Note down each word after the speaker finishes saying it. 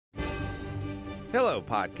Hello,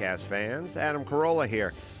 podcast fans. Adam Carolla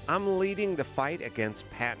here. I'm leading the fight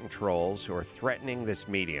against patent trolls who are threatening this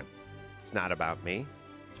medium. It's not about me.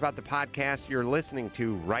 It's about the podcast you're listening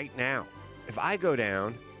to right now. If I go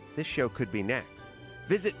down, this show could be next.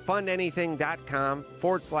 Visit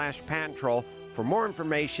fundanything.com/patent troll for more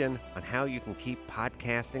information on how you can keep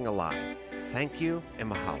podcasting alive. Thank you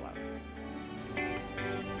and mahalo.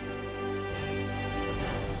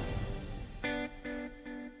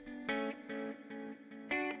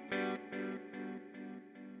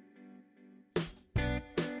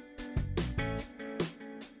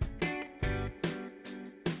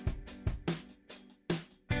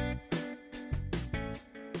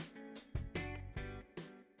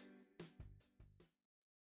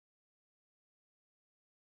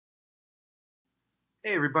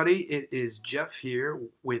 Hey everybody, it is Jeff here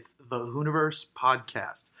with the Hooniverse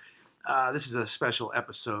podcast. This is a special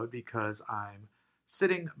episode because I'm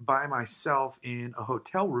sitting by myself in a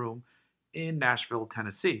hotel room in Nashville,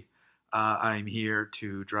 Tennessee. I'm here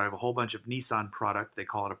to drive a whole bunch of Nissan product. They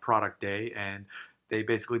call it a product day, and they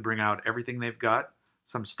basically bring out everything they've got,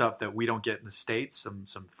 some stuff that we don't get in the States,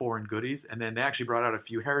 some foreign goodies, and then they actually brought out a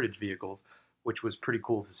few heritage vehicles, which was pretty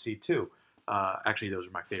cool to see too. Actually, those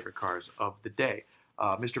are my favorite cars of the day.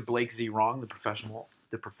 Mr. Blake Z. Wrong, the professional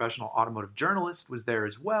automotive journalist, was there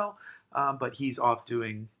as well, but he's off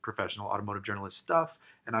doing professional automotive journalist stuff,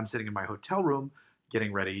 and I'm sitting in my hotel room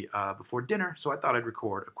getting ready before dinner, so I thought I'd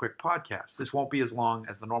record a quick podcast. This won't be as long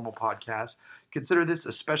as the normal podcast. Consider this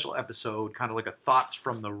a special episode, kind of like a thoughts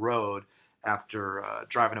from the road after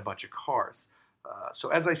driving a bunch of cars. So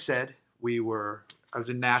as I said, I was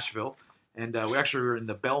in Nashville. And we actually were in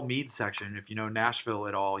the Belle Meade section. If you know Nashville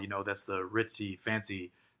at all, you know that's the ritzy, fancy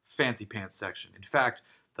pants section. In fact,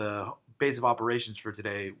 the base of operations for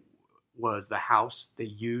today was the house they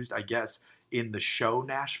used, I guess, in the show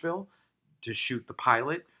Nashville to shoot the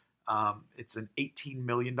pilot. It's an $18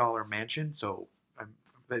 million mansion, so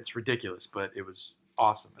it's ridiculous, but it was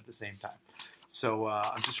awesome at the same time. So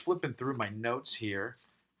I'm just flipping through my notes here.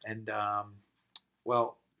 And,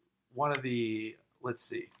 let's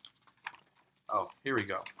see. Oh, here we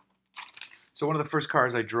go. So one of the first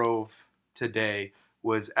cars I drove today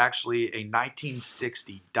was actually a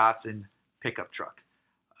 1960 Datsun pickup truck,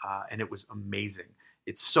 and it was amazing.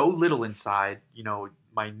 It's so little inside, you know,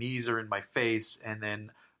 my knees are in my face, and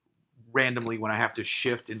then randomly when I have to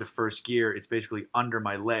shift into first gear, it's basically under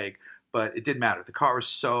my leg, but it didn't matter. The car was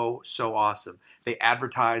so awesome. They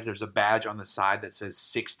advertise, there's a badge on the side that says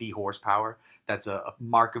 60 horsepower. That's a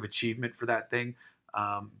mark of achievement for that thing.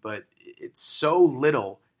 But it's so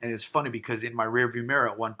little, and it's funny because in my rearview mirror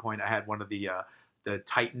at one point I had one of the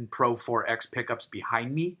Titan Pro 4X pickups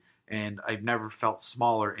behind me, and I've never felt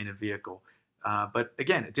smaller in a vehicle. But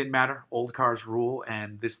again, it didn't matter. Old cars rule,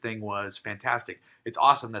 and this thing was fantastic. It's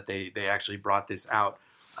awesome that they actually brought this out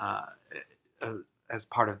as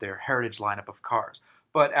part of their heritage lineup of cars.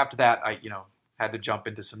 But after that, I had to jump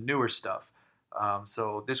into some newer stuff.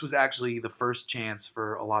 So this was actually the first chance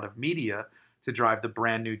for a lot of media to drive the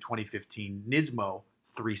brand new 2015 Nismo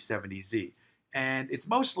 370Z. And it's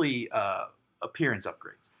mostly appearance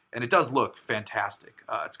upgrades. And it does look fantastic.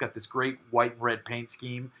 It's got this great white and red paint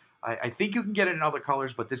scheme. I think you can get it in other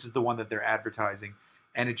colors, but this is the one that they're advertising.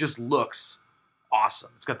 And it just looks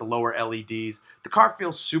awesome. It's got the lower LEDs. The car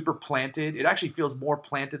feels super planted. It actually feels more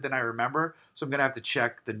planted than I remember. So I'm going to have to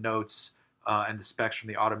check the notes and the specs from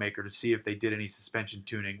the automaker to see if they did any suspension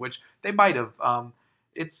tuning, which they might have.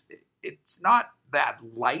 It's not that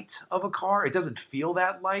light of a car. It doesn't feel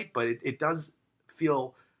that light, but it does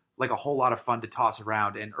feel like a whole lot of fun to toss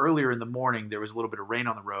around. And earlier in the morning, there was a little bit of rain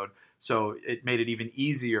on the road, so it made it even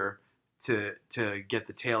easier to get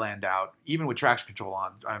the tail end out, even with traction control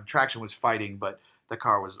on. Traction was fighting, but the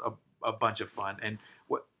car was a bunch of fun. And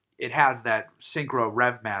it has that synchro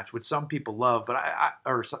rev match, which some people love, but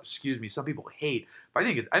some people hate. But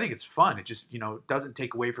I think it's fun. It just doesn't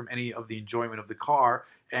take away from any of the enjoyment of the car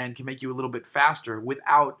and can make you a little bit faster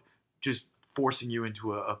without just forcing you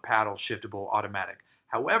into a paddle shiftable automatic.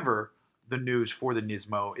 However, the news for the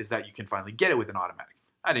Nismo is that you can finally get it with an automatic.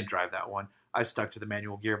 I didn't drive that one. I stuck to the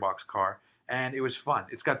manual gearbox car, and it was fun.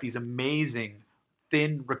 It's got these amazing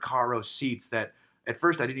thin Recaro seats that at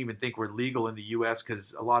first I didn't even think were legal in the U.S.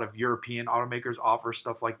 because a lot of European automakers offer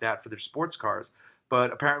stuff like that for their sports cars.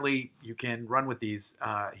 But apparently you can run with these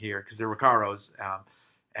here because they're Recaros,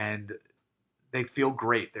 and they feel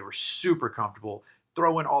great. They were super comfortable.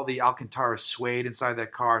 Throw in all the Alcantara suede inside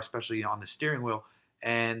that car, especially on the steering wheel,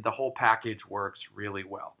 and the whole package works really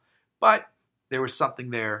well. But there was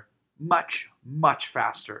something there much, much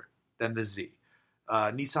faster than the Z.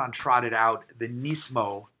 Nissan trotted out the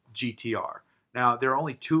Nismo GTR. Now, there are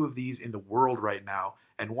only 2 of these in the world right now,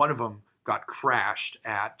 and one of them got crashed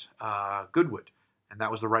at Goodwood, and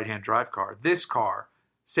that was the right-hand drive car. This car,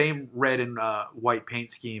 same red and white paint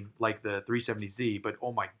scheme like the 370Z, but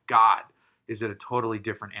oh my God, is it a totally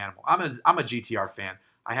different animal. I'm a GTR fan.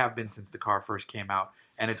 I have been since the car first came out,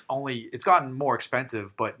 and it's gotten more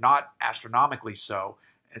expensive, but not astronomically so.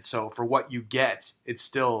 And so for what you get, it's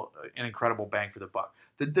still an incredible bang for the buck.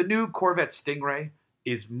 The new Corvette Stingray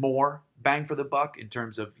is more bang for the buck in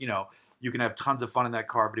terms of, you can have tons of fun in that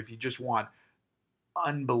car, but if you just want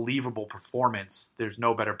unbelievable performance, there's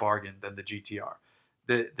no better bargain than the GTR.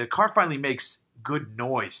 The car finally makes good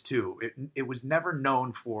noise too. It was never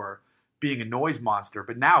known for being a noise monster,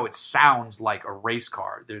 but now it sounds like a race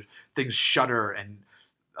car. There's things shudder, and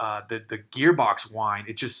the gearbox whine.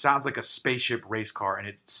 It just sounds like a spaceship race car, and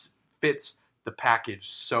it fits the package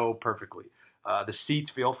so perfectly. The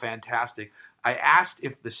seats feel fantastic. I asked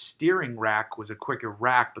if the steering rack was a quicker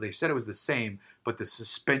rack, but they said it was the same, but the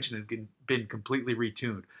suspension had been completely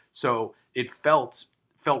retuned. So it felt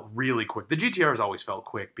really quick. The GTR has always felt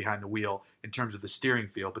quick behind the wheel in terms of the steering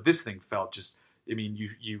feel, but this thing felt just,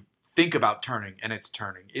 you think about turning, and it's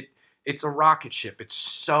turning. It's a rocket ship. It's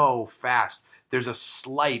so fast. There's a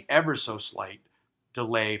slight, ever so slight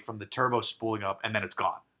delay from the turbo spooling up, and then it's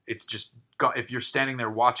gone. It's just gone. If you're standing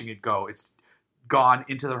there watching it go, it's gone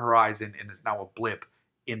into the horizon, and it's now a blip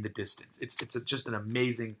in the distance. It's just an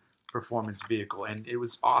amazing performance vehicle, and it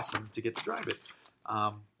was awesome to get to drive it.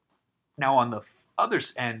 Now, on the other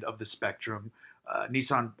end of the spectrum,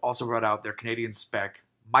 Nissan also brought out their Canadian spec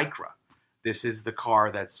Micra. This is the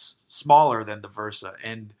car that's smaller than the Versa,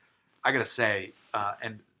 and I gotta say,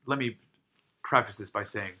 and let me preface this by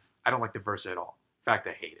saying I don't like the Versa at all. In fact,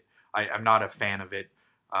 I hate it. I'm not a fan of it.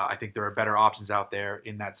 I think there are better options out there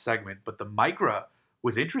in that segment, but the Micra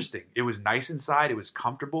was interesting. It was nice inside. It was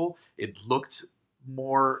comfortable. It looked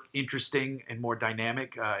more interesting and more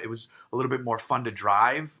dynamic. It was a little bit more fun to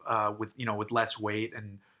drive with less weight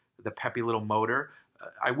and the peppy little motor.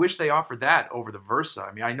 I wish they offered that over the Versa.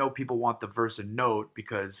 I mean, I know people want the Versa Note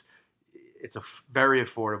because it's very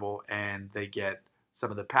affordable, and they get some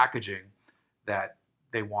of the packaging that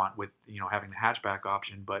they want with having the hatchback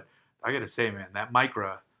option. But I gotta say, man, that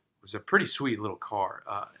Micra was a pretty sweet little car.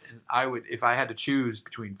 And I would, if I had to choose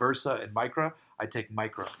between Versa and Micra, I'd take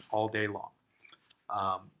Micra all day long.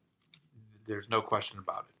 There's no question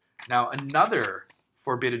about it. Now, another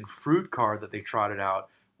forbidden fruit car that they trotted out,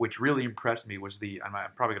 which really impressed me, was I'm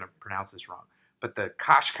probably going to pronounce this wrong, but the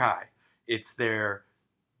Qashqai. It's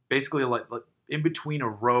basically like in between a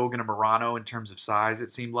Rogue and a Murano in terms of size, it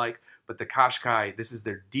seemed like. But the Qashqai, this is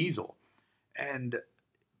their diesel. And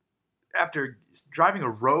after driving a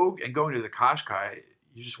Rogue and going to the Qashqai,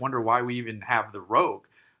 you just wonder why we even have the Rogue,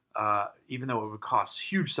 even though it would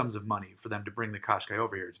cost huge sums of money for them to bring the Qashqai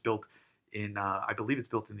over here. It's built in, I believe it's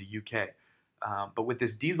built in the UK. But with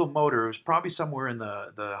this diesel motor, it was probably somewhere in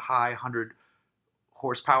the high 100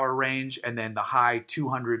 horsepower range, and then the high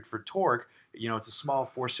 200 for torque. It's a small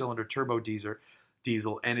 4-cylinder turbo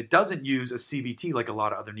diesel, and it doesn't use a CVT like a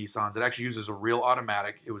lot of other Nissans. It actually uses a real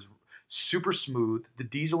automatic. It was super smooth. The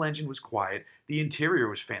diesel engine was quiet. The interior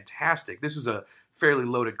was fantastic. This was a fairly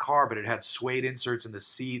loaded car, but it had suede inserts in the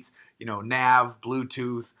seats, nav,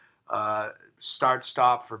 Bluetooth,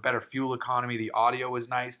 start-stop for better fuel economy. The audio was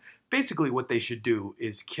nice. Basically, what they should do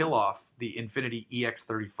is kill off the Infiniti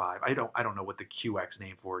EX35. I don't know what the QX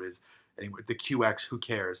name for it is anymore. The QX, who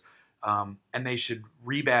cares? And they should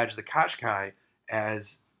rebadge the Qashqai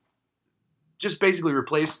as just basically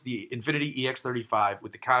replace the Infiniti EX35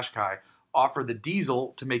 with the Qashqai, offer the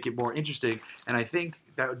diesel to make it more interesting, and I think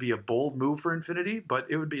that would be a bold move for Infiniti, but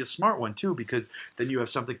it would be a smart one too, because then you have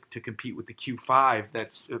something to compete with the Q5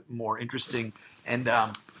 that's more interesting, and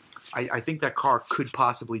I think that car could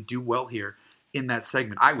possibly do well here in that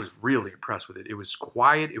segment. I was really impressed with it. It was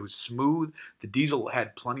quiet, it was smooth, the diesel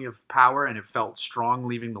had plenty of power, and it felt strong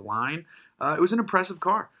leaving the line. It was an impressive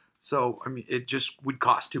car. So, I mean, it just would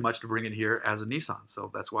cost too much to bring it here as a Nissan.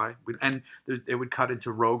 So that's why. It would cut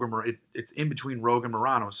into Rogue or it's in between Rogue and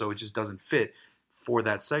Murano, so it just doesn't fit for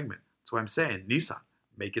that segment. That's why I'm saying Nissan,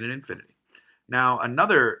 make it an Infiniti. Now,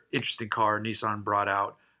 another interesting car Nissan brought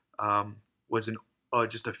out was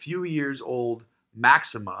just a few years old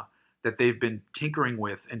Maxima that they've been tinkering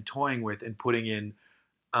with and toying with and putting in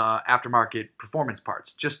aftermarket performance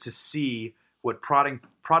parts just to see what product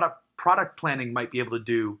planning might be able to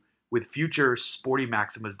do with future sporty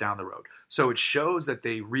Maximas down the road. So it shows that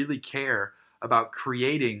they really care about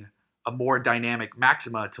creating a more dynamic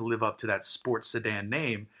Maxima to live up to that sports sedan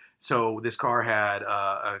name. So this car had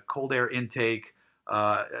a cold air intake,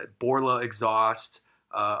 Borla exhaust,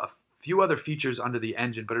 a few other features under the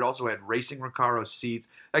engine, but it also had racing Recaro seats.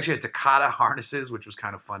 It actually had Takata harnesses, which was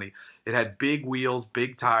kind of funny. It had big wheels,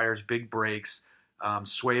 big tires, big brakes,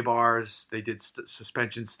 sway bars. They did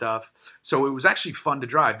suspension stuff. So it was actually fun to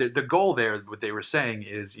drive. The goal there, what they were saying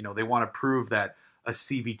is, they want to prove that a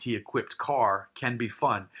CVT-equipped car can be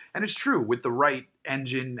fun. And it's true, with the right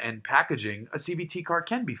engine and packaging, a CVT car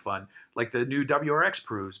can be fun, like the new WRX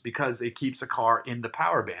proves, because it keeps a car in the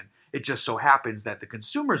power band. It just so happens that the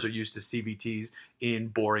consumers are used to CVTs in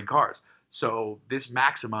boring cars. So this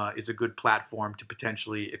Maxima is a good platform to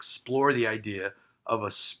potentially explore the idea of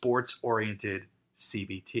a sports-oriented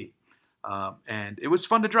CVT. And it was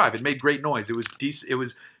fun to drive. It made great noise. It was decent.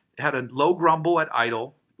 It had a low grumble at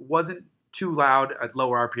idle. It wasn't too loud at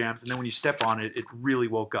lower RPMs, and then when you step on it, it really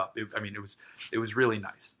woke up. It was really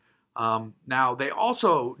nice. Now,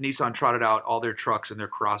 Nissan trotted out all their trucks and their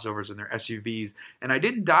crossovers and their SUVs, and I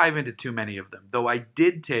didn't dive into too many of them, though I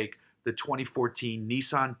did take the 2014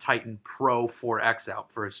 Nissan Titan Pro 4X out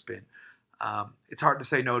for a spin. It's hard to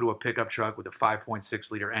say no to a pickup truck with a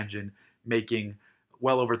 5.6-liter engine making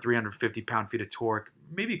well over 350 pound-feet of torque,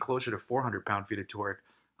 maybe closer to 400 pound-feet of torque.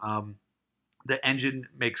 The engine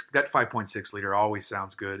makes that 5.6 liter always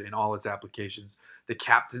sounds good in all its applications. The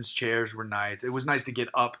captain's chairs were nice. It was nice to get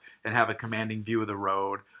up and have a commanding view of the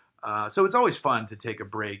road. So it's always fun to take a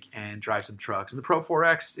break and drive some trucks. And the Pro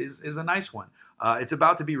 4X is a nice one. It's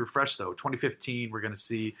about to be refreshed though. 2015, we're going to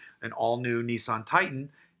see an all-new Nissan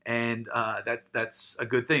Titan, and that's a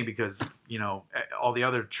good thing because all the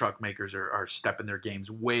other truck makers are stepping their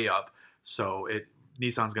games way up. So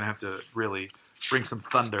Nissan's going to have to really bring some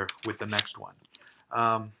thunder with the next one.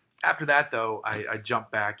 After that, though, I jumped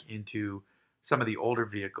back into some of the older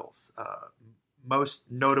vehicles. Most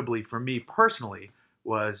notably for me personally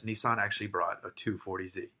was Nissan actually brought a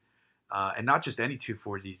 240Z. And not just any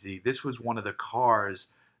 240Z. This was one of the cars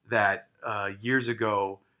that years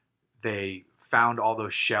ago they found all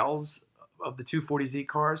those shells of the 240Z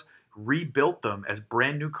cars, rebuilt them as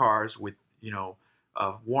brand new cars with,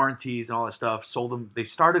 warranties and all that stuff, sold them. They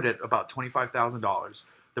started at about $25,000.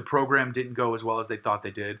 The program didn't go as well as they thought they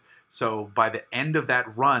did. So by the end of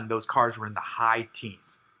that run, those cars were in the high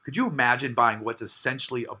teens. Could you imagine buying what's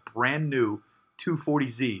essentially a brand new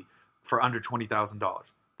 240Z for under $20,000?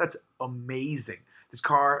 That's amazing. This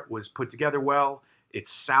car was put together well. It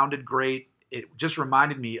sounded great. It just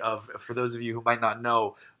reminded me of, for those of you who might not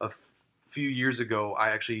know, few years ago, I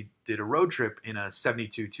actually did a road trip in a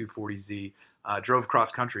 72 240Z, drove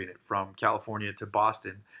cross country in it from California to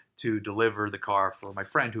Boston to deliver the car for my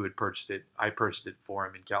friend who had purchased it. I purchased it for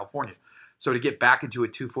him in California. So to get back into a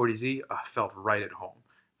 240Z, I felt right at home.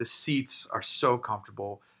 The seats are so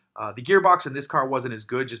comfortable. The gearbox in this car wasn't as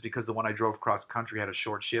good just because the one I drove cross country had a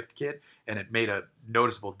short shift kit, and it made a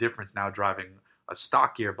noticeable difference now driving a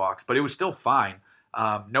stock gearbox, but it was still fine.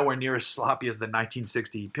 Nowhere near as sloppy as the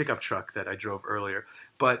 1960 pickup truck that I drove earlier,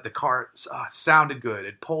 but the car sounded good.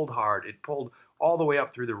 It pulled hard. It pulled all the way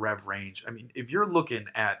up through the rev range. I mean, if you're looking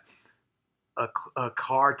at a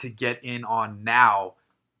car to get in on now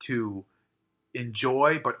to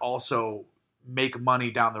enjoy, but also make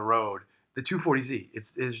money down the road, the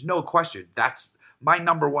 240Z, there's no question. That's my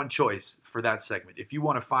number one choice for that segment. If you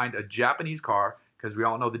want to find a Japanese car, because we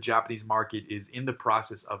all know the Japanese market is in the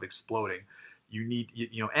process of exploding, you need,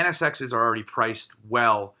 NSXs are already priced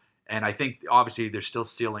well, and I think obviously there's still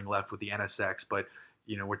ceiling left with the NSX, but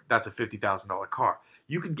that's a $50,000 car.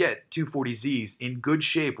 You can get 240Zs in good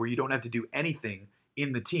shape where you don't have to do anything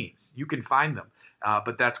in the teens. You can find them,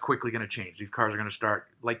 but that's quickly going to change. These cars are going to start,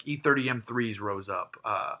 like E30 M3s rose up,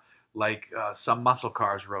 some muscle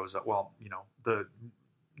cars rose up. Well,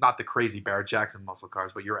 not the crazy Barrett-Jackson muscle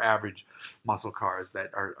cars, but your average muscle cars that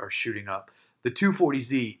are shooting up. The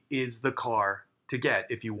 240Z is the car to get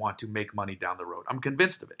if you want to make money down the road. I'm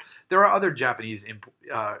convinced of it. There are other Japanese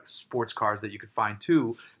sports cars that you could find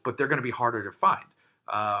too, but they're going to be harder to find.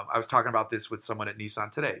 I was talking about this with someone at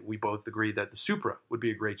Nissan today. We both agreed that the Supra would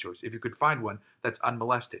be a great choice. If you could find one that's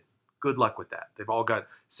unmolested, good luck with that. They've all got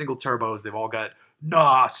single turbos. They've all got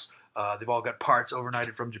NOS. They've all got parts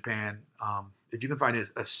overnighted from Japan. If you can find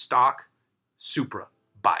a stock Supra,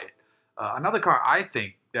 buy it. Another car I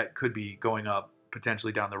think that could be going up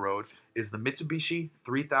potentially down the road is the Mitsubishi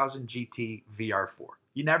 3000 GT VR4.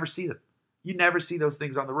 You never see them. You never see those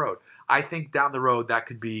things on the road. I think down the road that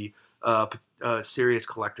could be a serious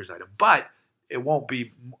collector's item, but it won't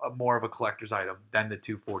be more of a collector's item than the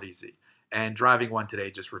 240Z. And driving one today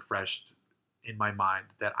just refreshed in my mind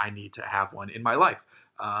that I need to have one in my life.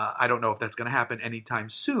 I don't know if that's going to happen anytime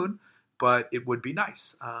soon, but it would be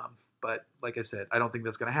nice. But like I said, I don't think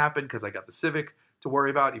that's going to happen because I got the Civic. to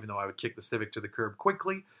worry about, even though I would kick the Civic to the curb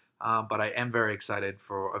quickly. But I am very excited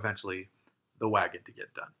for eventually the wagon to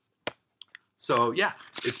get done. So yeah,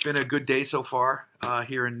 it's been a good day so far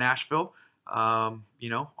here in Nashville.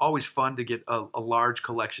 Always fun to get a large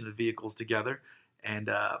collection of vehicles together and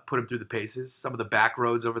put them through the paces. Some of the back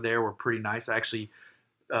roads over there were pretty nice. I actually,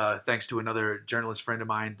 thanks to another journalist friend of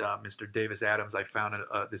mine, Mr. Davis Adams, I found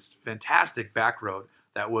this fantastic back road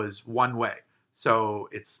that was one way. So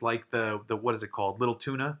it's like the what is it called? Little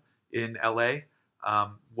Tuna in LA.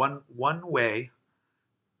 One way,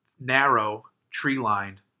 narrow, tree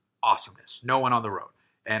lined awesomeness. No one on the road.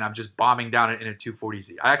 And I'm just bombing down it in a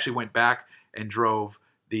 240Z. I actually went back and drove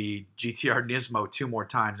the GTR Nismo 2 more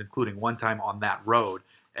times, including one time on that road,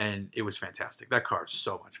 and it was fantastic. That car is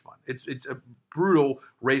so much fun. It's a brutal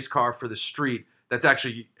race car for the street that's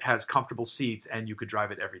actually has comfortable seats, and you could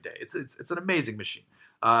drive it every day. It's an amazing machine.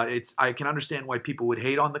 I can understand why people would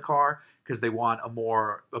hate on the car because they want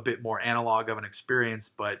a bit more analog of an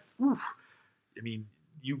experience, but oof, I mean,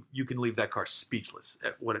 you can leave that car speechless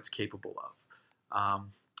at what it's capable of.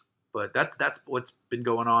 But that's what's been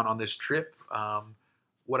going on this trip.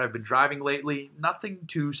 What I've been driving lately, nothing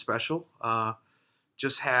too special.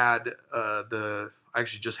 Just had the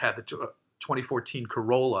 2014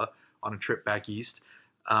 Corolla on a trip back east.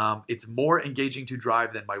 It's more engaging to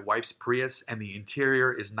drive than my wife's Prius, and the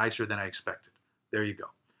interior is nicer than I expected. There you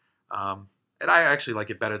go. And I actually like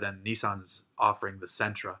it better than Nissan's offering the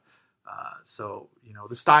Sentra. So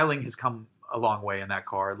the styling has come a long way in that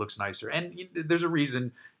car. It looks nicer, and there's a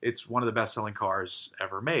reason it's one of the best-selling cars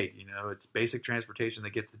ever made. It's basic transportation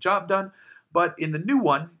that gets the job done. But in the new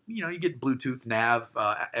one, you get Bluetooth nav,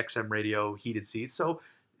 XM radio, heated seats. So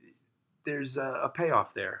there's a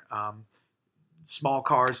payoff there. Small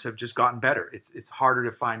cars have just gotten better. It's harder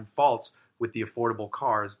to find faults with the affordable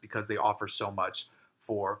cars because they offer so much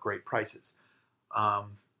for great prices.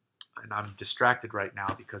 And I'm distracted right now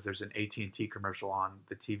because there's an AT&T commercial on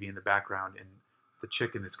the TV in the background, and the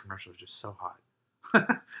chick in this commercial is just so hot.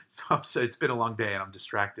 So it's been a long day, and I'm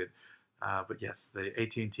distracted. But yes, the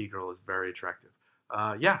AT&T girl is very attractive.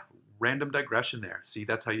 Random digression there. See,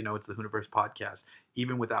 that's how you know it's the Hooniverse podcast.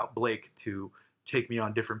 Even without Blake to take me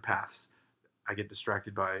on different paths, I get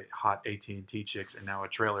distracted by hot AT&T chicks and now a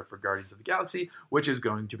trailer for Guardians of the Galaxy, which is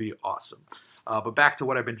going to be awesome. But back to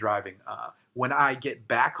what I've been driving. When I get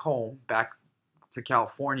back home, back to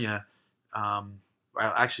California,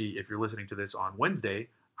 actually, if you're listening to this on Wednesday,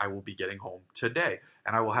 I will be getting home today.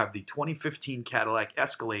 And I will have the 2015 Cadillac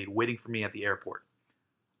Escalade waiting for me at the airport.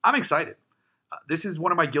 I'm excited. This is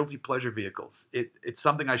one of my guilty pleasure vehicles. It's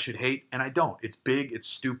something I should hate, and I don't. It's big, it's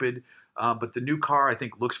stupid. But the new car, I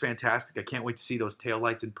think, looks fantastic. I can't wait to see those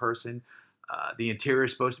taillights in person. The interior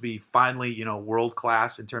is supposed to be finally, world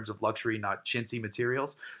class in terms of luxury, not chintzy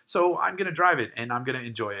materials. So I'm going to drive it, and I'm going to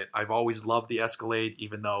enjoy it. I've always loved the Escalade,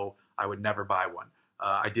 even though I would never buy one.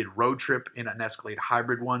 I did road trip in an Escalade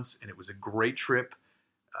hybrid once, and it was a great trip.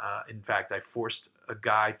 In fact, I forced a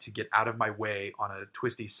guy to get out of my way on a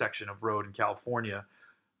twisty section of road in California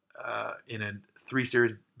in a 3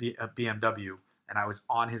 Series BMW. And I was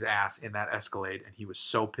on his ass in that Escalade, and he was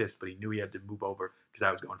so pissed, but he knew he had to move over because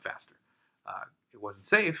I was going faster. It wasn't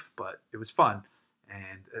safe, but it was fun,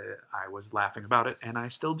 and I was laughing about it, and I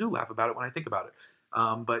still do laugh about it when I think about it.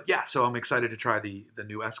 But yeah, so I'm excited to try the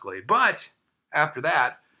new Escalade. But after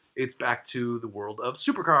that, it's back to the world of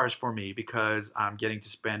supercars for me because I'm getting to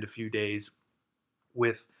spend a few days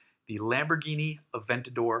with the Lamborghini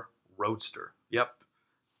Aventador Roadster. Yep.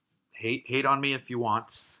 Hate on me if you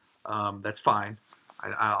want. That's fine.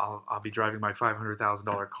 I'll be driving my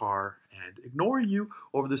 $500,000 car and ignoring you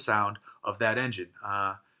over the sound of that engine.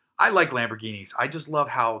 I like Lamborghinis. I just love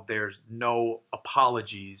how there's no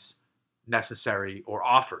apologies necessary or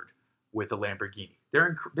offered with a Lamborghini.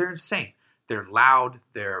 They're insane. They're loud,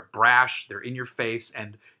 they're brash, they're in your face,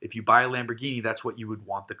 and if you buy a Lamborghini, that's what you would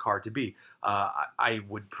want the car to be. I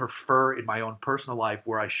would prefer in my own personal life,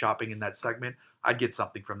 were I shopping in that segment, I'd get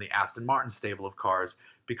something from the Aston Martin stable of cars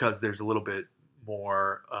because there's a little bit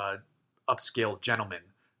more upscale gentleman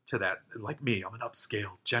to that. Like me, I'm an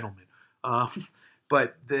upscale gentleman.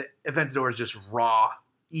 But the Aventador is just raw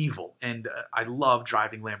evil, and I love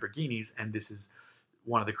driving Lamborghinis, and this is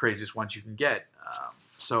one of the craziest ones you can get.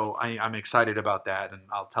 So I'm excited about that, and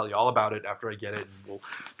I'll tell you all about it after I get it, and we'll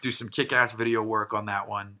do some kick-ass video work on that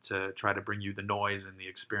one to try to bring you the noise and the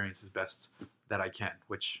experience as best that I can,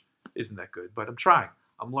 which isn't that good, but I'm trying.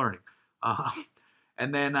 I'm learning.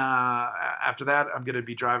 And then after that, I'm going to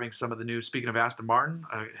be driving some of the new, speaking of Aston Martin,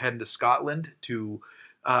 heading to Scotland to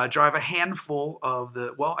drive a handful of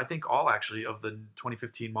I think all actually of the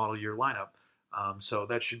 2015 model year lineup. So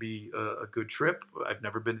that should be a good trip. I've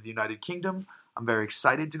never been to the United Kingdom. I'm very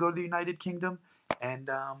excited to go to the United Kingdom, and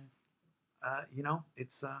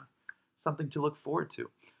it's something to look forward to.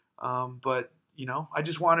 But I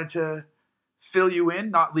just wanted to fill you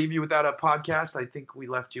in, not leave you without a podcast. I think we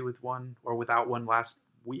left you with one or without one last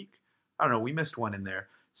week. I don't know. We missed one in there,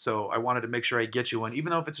 so I wanted to make sure I get you one,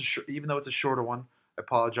 even though it's a shorter one. I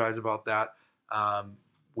apologize about that.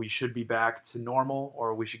 We should be back to normal,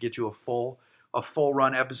 or we should get you a full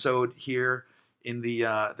run episode here in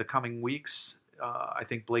the coming weeks. I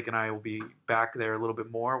think Blake and I will be back there a little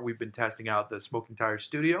bit more. We've been testing out the Smoking Tire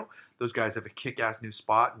Studio. Those guys have a kick-ass new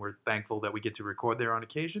spot, and we're thankful that we get to record there on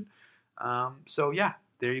occasion. So yeah,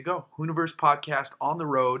 there you go. Hooniverse podcast on the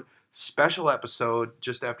road, special episode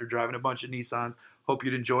just after driving a bunch of Nissans. Hope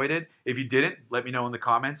you'd enjoyed it. If you didn't, let me know in the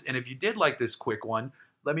comments. And if you did like this quick one,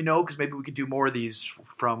 let me know, because maybe we could do more of these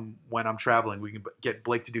from when I'm traveling. We can get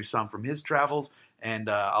Blake to do some from his travels, and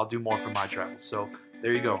I'll do more from my travels. So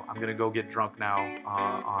there you go. I'm going to go get drunk now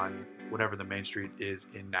on whatever the main street is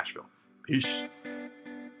in Nashville. Peace.